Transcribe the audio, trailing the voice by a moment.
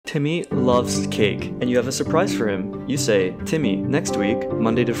Timmy loves cake, and you have a surprise for him. You say, Timmy, next week,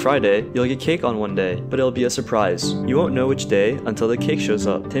 Monday to Friday, you'll get cake on one day, but it'll be a surprise. You won't know which day until the cake shows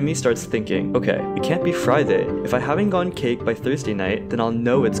up. Timmy starts thinking, okay, it can't be Friday. If I haven't gotten cake by Thursday night, then I'll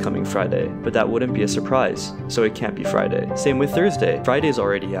know it's coming Friday, but that wouldn't be a surprise, so it can't be Friday. Same with Thursday. Friday's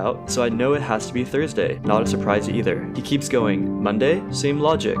already out, so I know it has to be Thursday. Not a surprise either. He keeps going. Monday? Same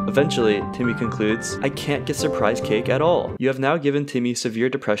logic. Eventually, Timmy concludes, I can't get surprise cake at all. You have now given Timmy severe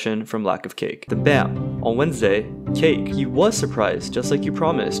depression from lack of cake. Then bam! On Wednesday, cake. He was surprised, just like you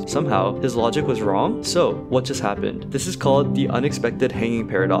promised. Somehow, his logic was wrong? So, what just happened? This is called the unexpected hanging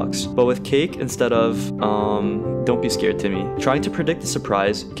paradox, but with cake instead of, don't be scared, Timmy. Trying to predict the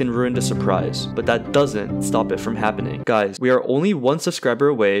surprise can ruin the surprise, but that doesn't stop it from happening. Guys, we are only 1 subscriber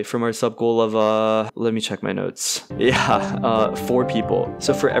away from our sub goal of, let me check my notes. Yeah, 4 people.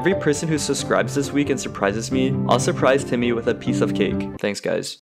 So for every person who subscribes this week and surprises me, I'll surprise Timmy with a piece of cake. Thanks, guys.